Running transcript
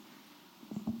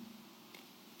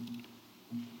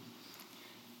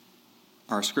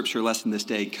Our scripture lesson this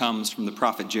day comes from the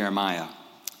prophet Jeremiah.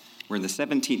 We're in the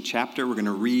 17th chapter. We're going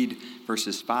to read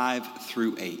verses 5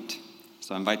 through 8.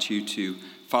 So I invite you to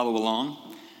follow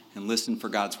along and listen for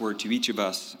God's word to each of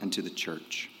us and to the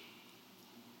church.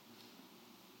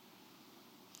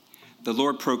 The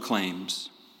Lord proclaims,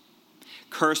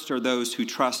 "Cursed are those who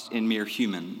trust in mere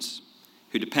humans,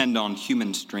 who depend on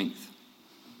human strength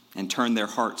and turn their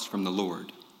hearts from the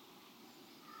Lord.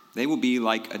 They will be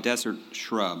like a desert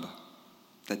shrub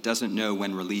that doesn't know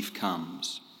when relief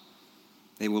comes.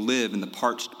 They will live in the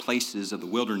parched places of the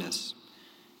wilderness,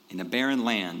 in a barren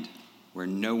land where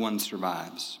no one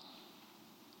survives.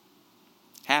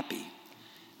 Happy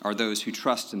are those who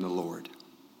trust in the Lord,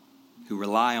 who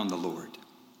rely on the Lord.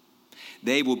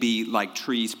 They will be like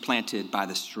trees planted by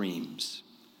the streams,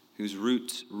 whose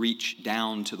roots reach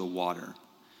down to the water.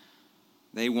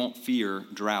 They won't fear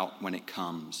drought when it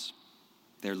comes.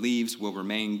 Their leaves will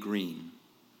remain green.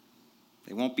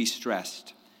 They won't be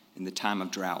stressed in the time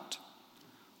of drought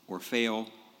or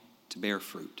fail to bear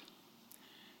fruit.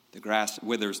 The grass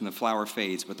withers and the flower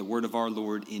fades, but the word of our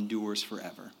Lord endures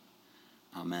forever."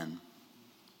 Amen.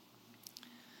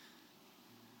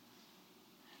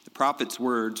 The prophet's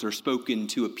words are spoken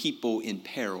to a people in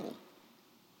peril.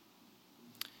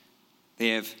 They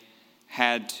have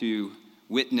had to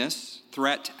witness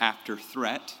threat after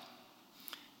threat,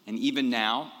 and even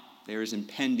now, there is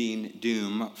impending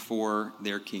doom for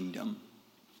their kingdom.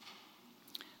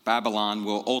 Babylon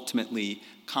will ultimately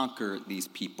conquer these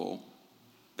people,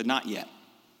 but not yet.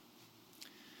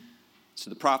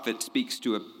 So the prophet speaks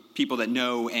to a people that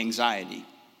know anxiety,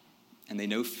 and they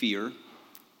know fear,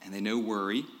 and they know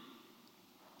worry.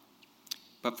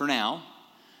 But for now,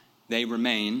 they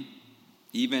remain,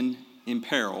 even in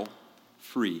peril,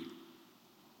 free.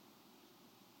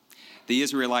 The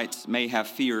Israelites may have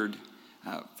feared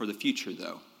for the future,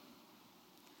 though,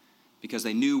 because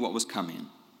they knew what was coming.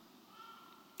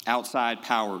 Outside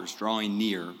powers drawing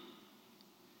near.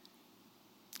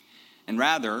 And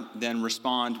rather than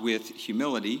respond with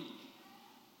humility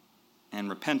and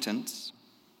repentance,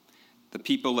 the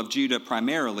people of Judah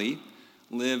primarily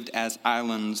lived as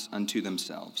islands unto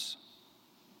themselves,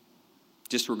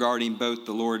 disregarding both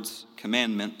the Lord's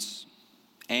commandments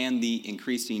and the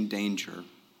increasing danger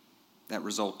that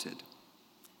resulted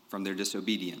from their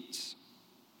disobedience.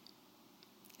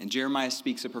 And Jeremiah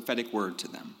speaks a prophetic word to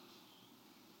them.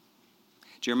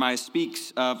 Jeremiah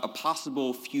speaks of a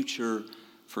possible future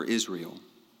for Israel.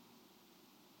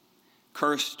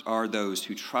 Cursed are those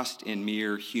who trust in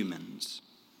mere humans,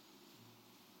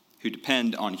 who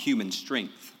depend on human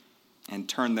strength and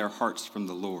turn their hearts from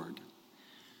the Lord.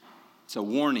 It's a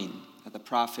warning that the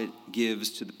prophet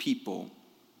gives to the people.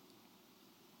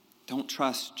 Don't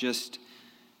trust just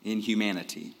in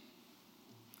humanity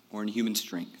or in human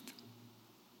strength.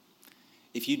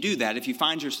 If you do that, if you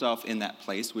find yourself in that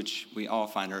place, which we all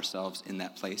find ourselves in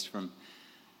that place from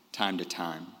time to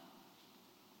time,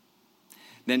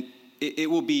 then it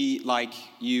will be like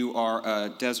you are a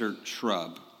desert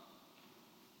shrub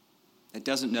that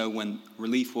doesn't know when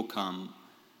relief will come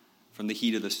from the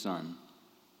heat of the sun.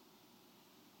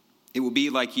 It will be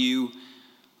like you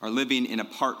are living in a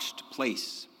parched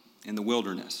place in the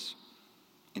wilderness,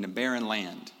 in a barren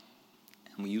land.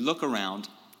 And when you look around,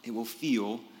 it will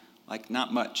feel like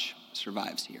not much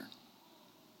survives here.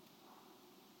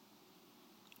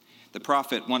 The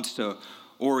prophet wants to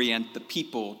orient the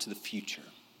people to the future.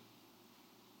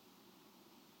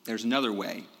 There's another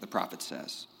way, the prophet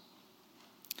says.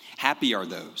 Happy are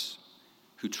those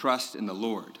who trust in the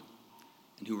Lord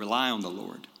and who rely on the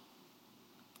Lord.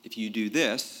 If you do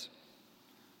this,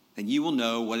 then you will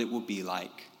know what it will be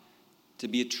like to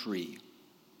be a tree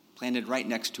planted right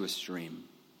next to a stream.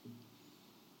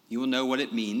 You will know what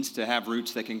it means to have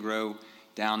roots that can grow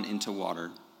down into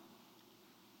water.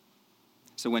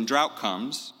 So when drought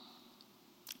comes,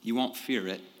 you won't fear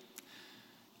it.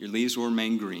 Your leaves will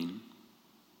remain green.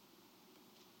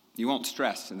 You won't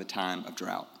stress in the time of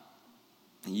drought,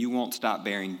 and you won't stop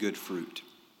bearing good fruit.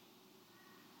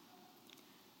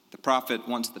 The prophet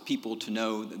wants the people to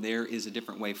know that there is a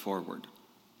different way forward,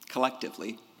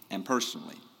 collectively and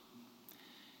personally.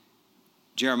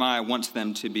 Jeremiah wants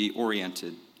them to be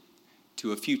oriented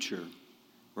to a future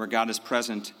where God is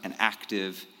present and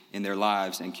active in their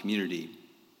lives and community.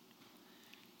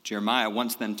 Jeremiah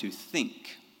wants them to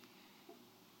think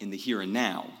in the here and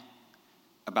now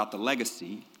about the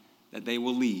legacy that they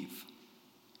will leave.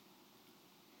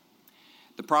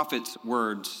 The prophet's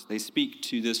words, they speak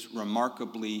to this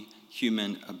remarkably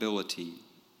human ability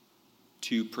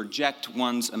to project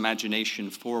one's imagination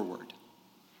forward,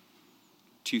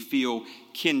 to feel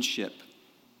kinship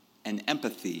and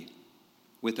empathy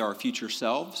with our future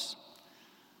selves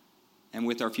and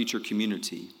with our future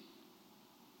community.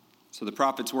 So the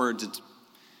prophet's words,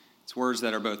 it's words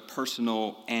that are both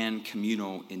personal and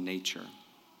communal in nature.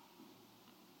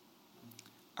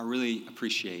 I really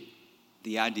appreciate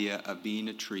the idea of being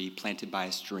a tree planted by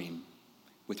a stream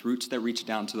with roots that reach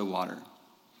down to the water.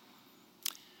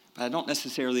 But I don't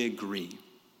necessarily agree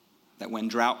that when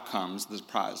drought comes, as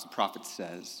the prophet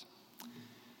says,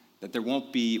 that there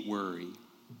won't be worry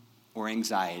or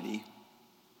anxiety.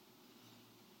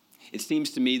 It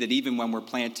seems to me that even when we're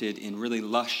planted in really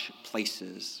lush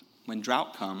places, when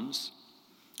drought comes,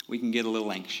 we can get a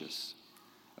little anxious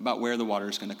about where the water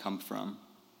is going to come from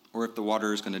or if the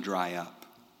water is going to dry up.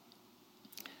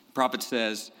 The prophet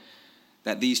says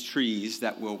that these trees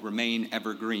that will remain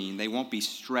evergreen, they won't be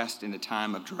stressed in a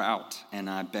time of drought, and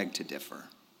I beg to differ.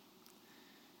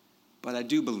 But I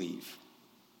do believe,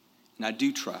 and I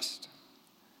do trust,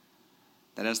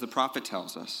 that as the prophet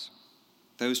tells us,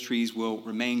 those trees will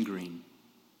remain green,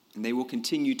 and they will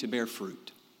continue to bear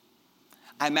fruit.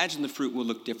 I imagine the fruit will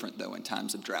look different, though, in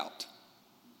times of drought.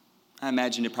 I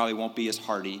imagine it probably won't be as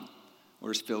hearty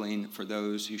or as filling for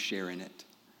those who share in it,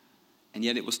 and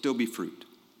yet it will still be fruit.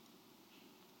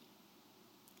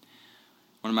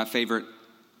 One of my favorite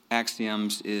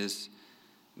axioms is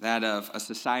that of a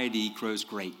society grows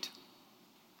great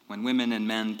when women and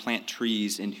men plant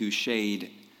trees in whose shade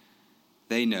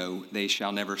they know they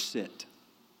shall never sit.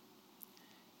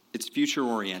 It's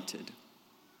future-oriented.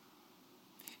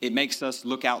 It makes us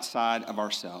look outside of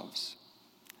ourselves.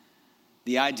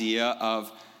 The idea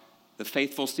of the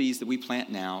faithful seeds that we plant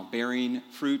now bearing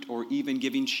fruit or even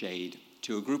giving shade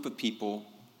to a group of people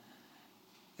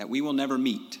that we will never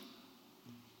meet,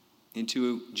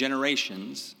 into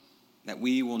generations that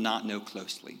we will not know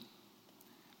closely,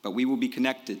 but we will be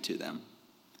connected to them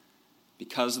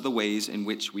because of the ways in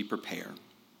which we prepare.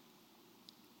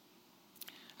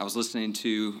 I was listening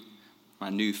to my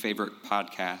new favorite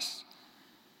podcast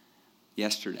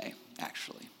yesterday,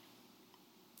 actually.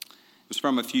 It was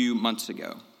from a few months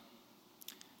ago.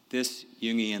 This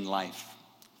Jungian Life.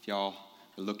 If y'all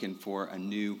are looking for a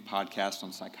new podcast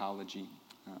on psychology,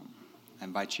 I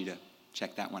invite you to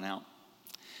check that one out.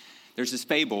 There's this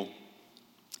fable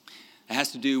that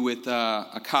has to do with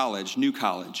a college, New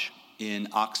College in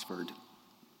Oxford.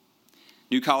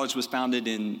 New College was founded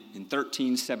in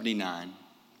 1379.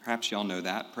 Perhaps y'all know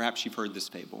that. Perhaps you've heard this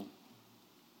fable.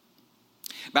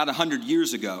 About 100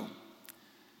 years ago,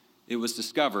 it was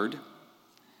discovered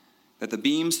that the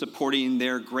beams supporting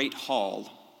their great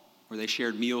hall, where they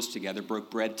shared meals together,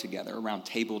 broke bread together, around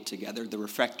table together, the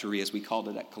refectory, as we called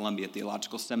it at Columbia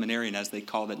Theological Seminary, and as they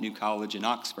called it New College in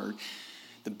Oxford,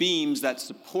 the beams that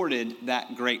supported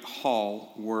that great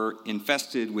hall were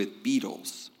infested with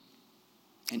beetles,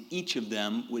 and each of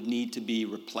them would need to be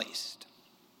replaced.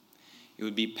 It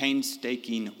would be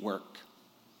painstaking work.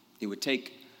 It would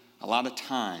take a lot of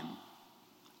time,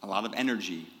 a lot of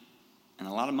energy, and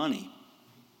a lot of money.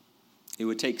 It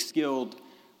would take skilled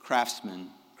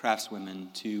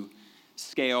craftswomen to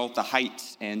scale the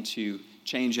heights and to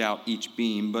change out each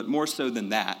beam, but more so than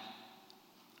that,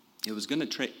 it was going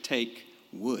to take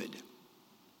wood.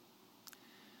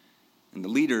 And the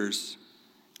leaders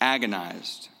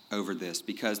agonized over this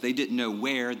because they didn't know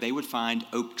where they would find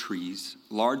oak trees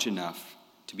large enough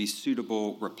to be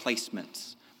suitable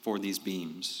replacements for these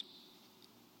beams.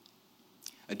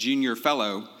 A junior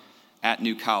fellow at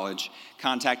New College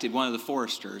contacted one of the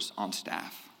foresters on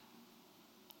staff.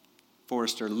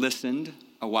 Forrester listened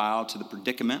a while to the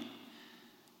predicament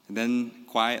and then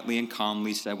quietly and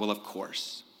calmly said, "Well, of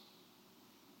course."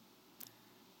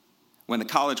 When the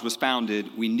college was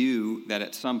founded, we knew that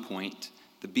at some point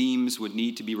the beams would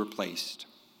need to be replaced.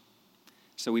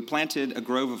 So we planted a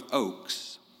grove of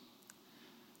oaks.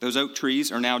 Those oak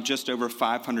trees are now just over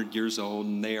 500 years old,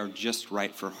 and they are just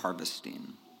right for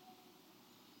harvesting.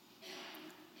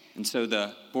 And so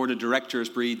the board of directors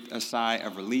breathed a sigh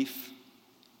of relief,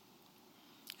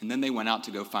 and then they went out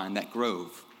to go find that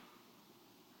grove.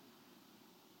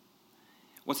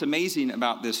 What's amazing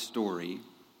about this story,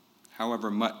 however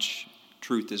much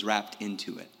truth is wrapped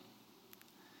into it,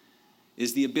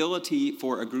 is the ability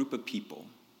for a group of people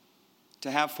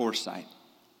to have foresight,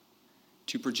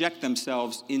 to project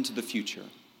themselves into the future,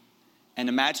 and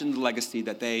imagine the legacy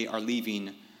that they are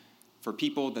leaving for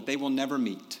people that they will never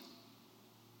meet,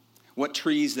 what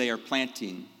trees they are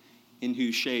planting in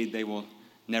whose shade they will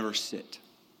never sit.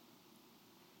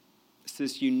 It's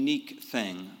this unique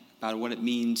thing about what it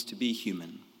means to be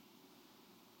human,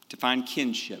 to find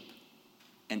kinship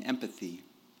and empathy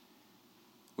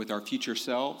with our future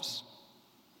selves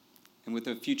and with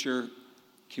a future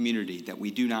community that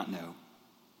we do not know,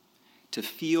 to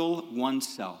feel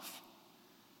oneself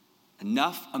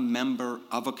enough a member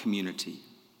of a community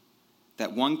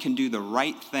that one can do the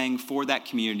right thing for that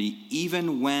community,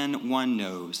 even when one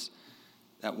knows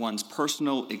that one's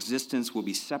personal existence will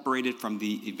be separated from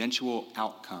the eventual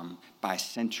outcome by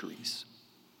centuries.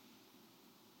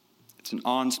 It's an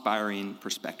awe-inspiring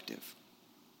perspective.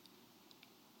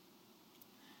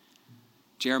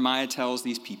 Jeremiah tells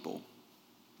these people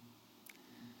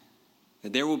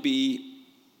that there will be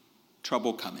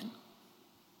trouble coming.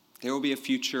 There will be a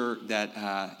future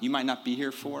that you might not be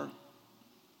here for,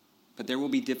 but there will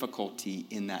be difficulty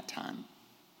in that time.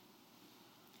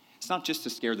 It's not just to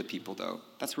scare the people, though.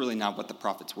 That's really not what the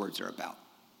prophet's words are about.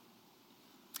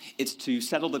 It's to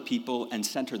settle the people and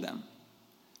center them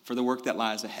for the work that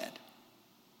lies ahead.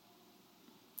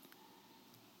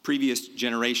 Previous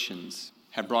generations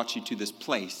have brought you to this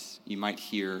place, you might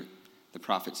hear the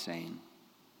prophet saying,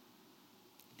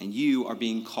 and you are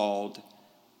being called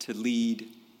to lead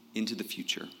into the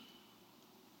future.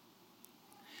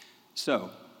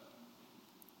 So,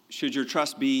 should your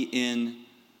trust be in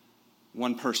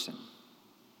one person,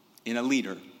 in a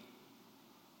leader,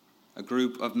 a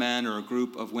group of men or a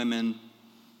group of women,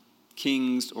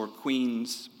 kings or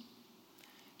queens?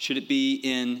 Should it be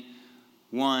in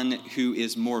one who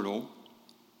is mortal?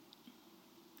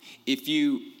 If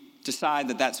you decide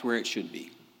that that's where it should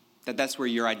be, that that's where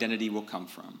your identity will come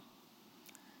from,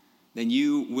 then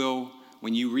you will,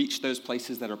 when you reach those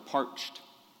places that are parched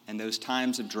and those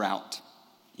times of drought,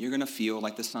 you're going to feel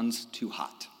like the sun's too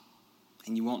hot,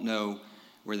 and you won't know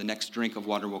where the next drink of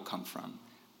water will come from.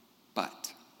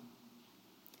 But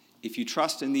if you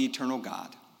trust in the eternal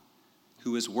God,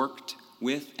 who has worked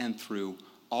with and through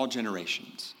all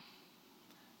generations,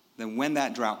 then when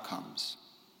that drought comes,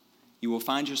 you will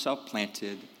find yourself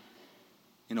planted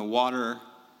in a water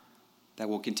that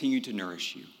will continue to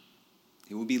nourish you.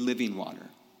 It will be living water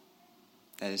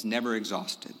that is never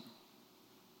exhausted.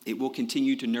 It will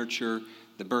continue to nurture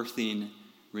the birthing,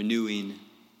 renewing,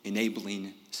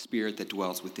 enabling spirit that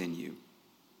dwells within you.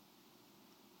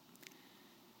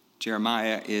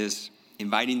 Jeremiah is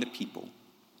inviting the people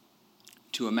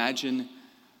to imagine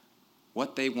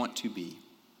what they want to be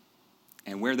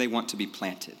and where they want to be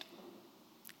planted.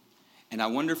 And I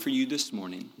wonder for you this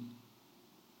morning,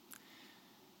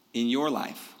 in your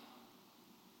life,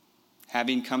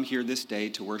 having come here this day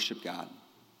to worship God,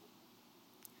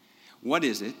 what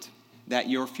is it that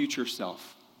your future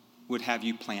self would have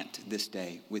you plant this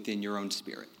day within your own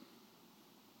spirit?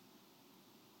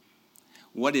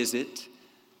 What is it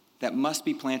that must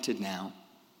be planted now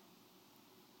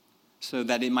so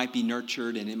that it might be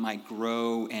nurtured and it might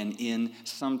grow, and in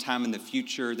some time in the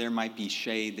future there might be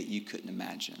shade that you couldn't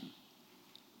imagine?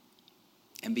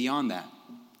 And beyond that,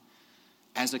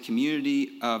 as a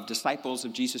community of disciples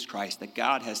of Jesus Christ that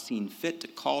God has seen fit to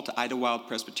call to Idlewild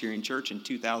Presbyterian Church in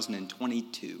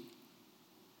 2022,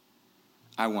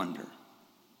 I wonder,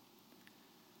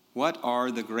 what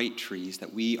are the great trees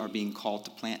that we are being called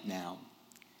to plant now,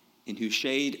 in whose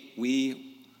shade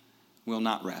we will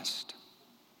not rest?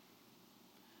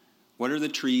 What are the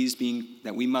trees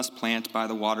that we must plant by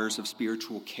the waters of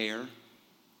spiritual care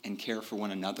and care for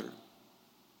one another?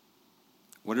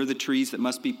 What are the trees that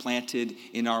must be planted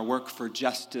in our work for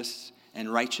justice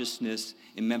and righteousness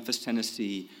in Memphis,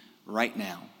 Tennessee, right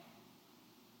now?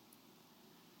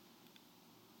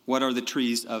 What are the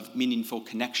trees of meaningful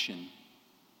connection,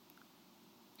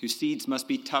 whose seeds must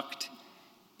be tucked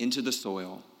into the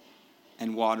soil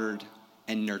and watered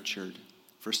and nurtured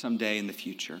for some day in the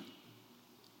future?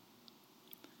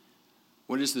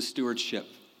 What is the stewardship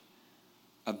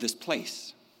of this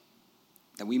place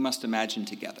that we must imagine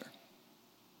together?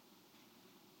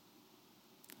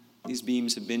 These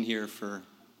beams have been here for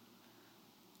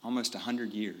almost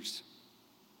 100 years.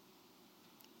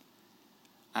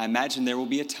 I imagine there will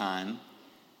be a time,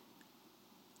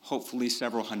 hopefully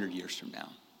several hundred years from now.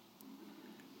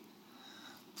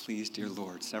 Please, dear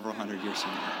Lord, several hundred years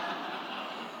from now.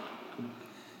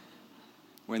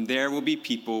 When there will be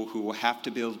people who will have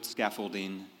to build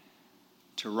scaffolding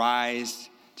to rise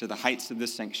to the heights of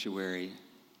this sanctuary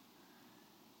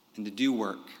and to do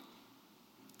work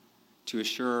to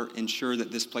ensure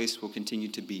that this place will continue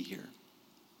to be here.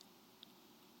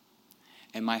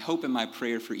 And my hope and my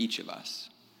prayer for each of us,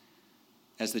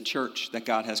 as the church that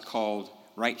God has called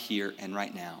right here and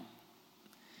right now,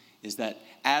 is that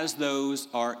as those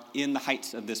are in the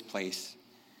heights of this place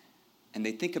and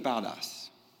they think about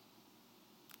us,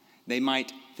 they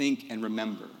might think and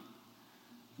remember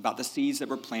about the seeds that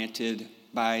were planted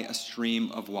by a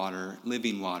stream of water,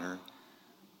 living water,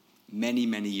 many,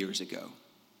 many years ago.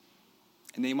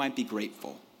 And they might be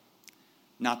grateful,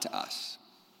 not to us,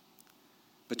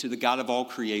 but to the God of all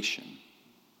creation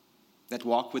that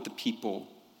walked with the people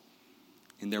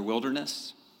in their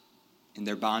wilderness, in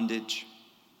their bondage,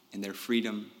 in their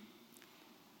freedom,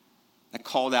 that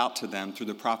called out to them through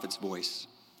the prophet's voice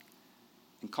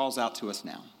and calls out to us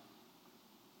now.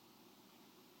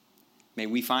 May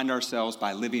we find ourselves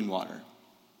by living water.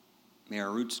 May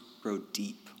our roots grow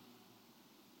deep.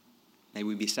 May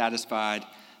we be satisfied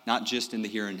not just in the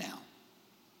here and now,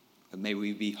 but may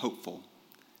we be hopeful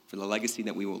for the legacy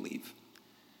that we will leave.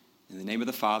 In the name of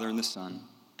the Father, and the Son,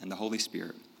 and the Holy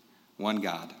Spirit, one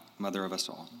God, Mother of us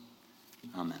all.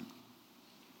 Amen.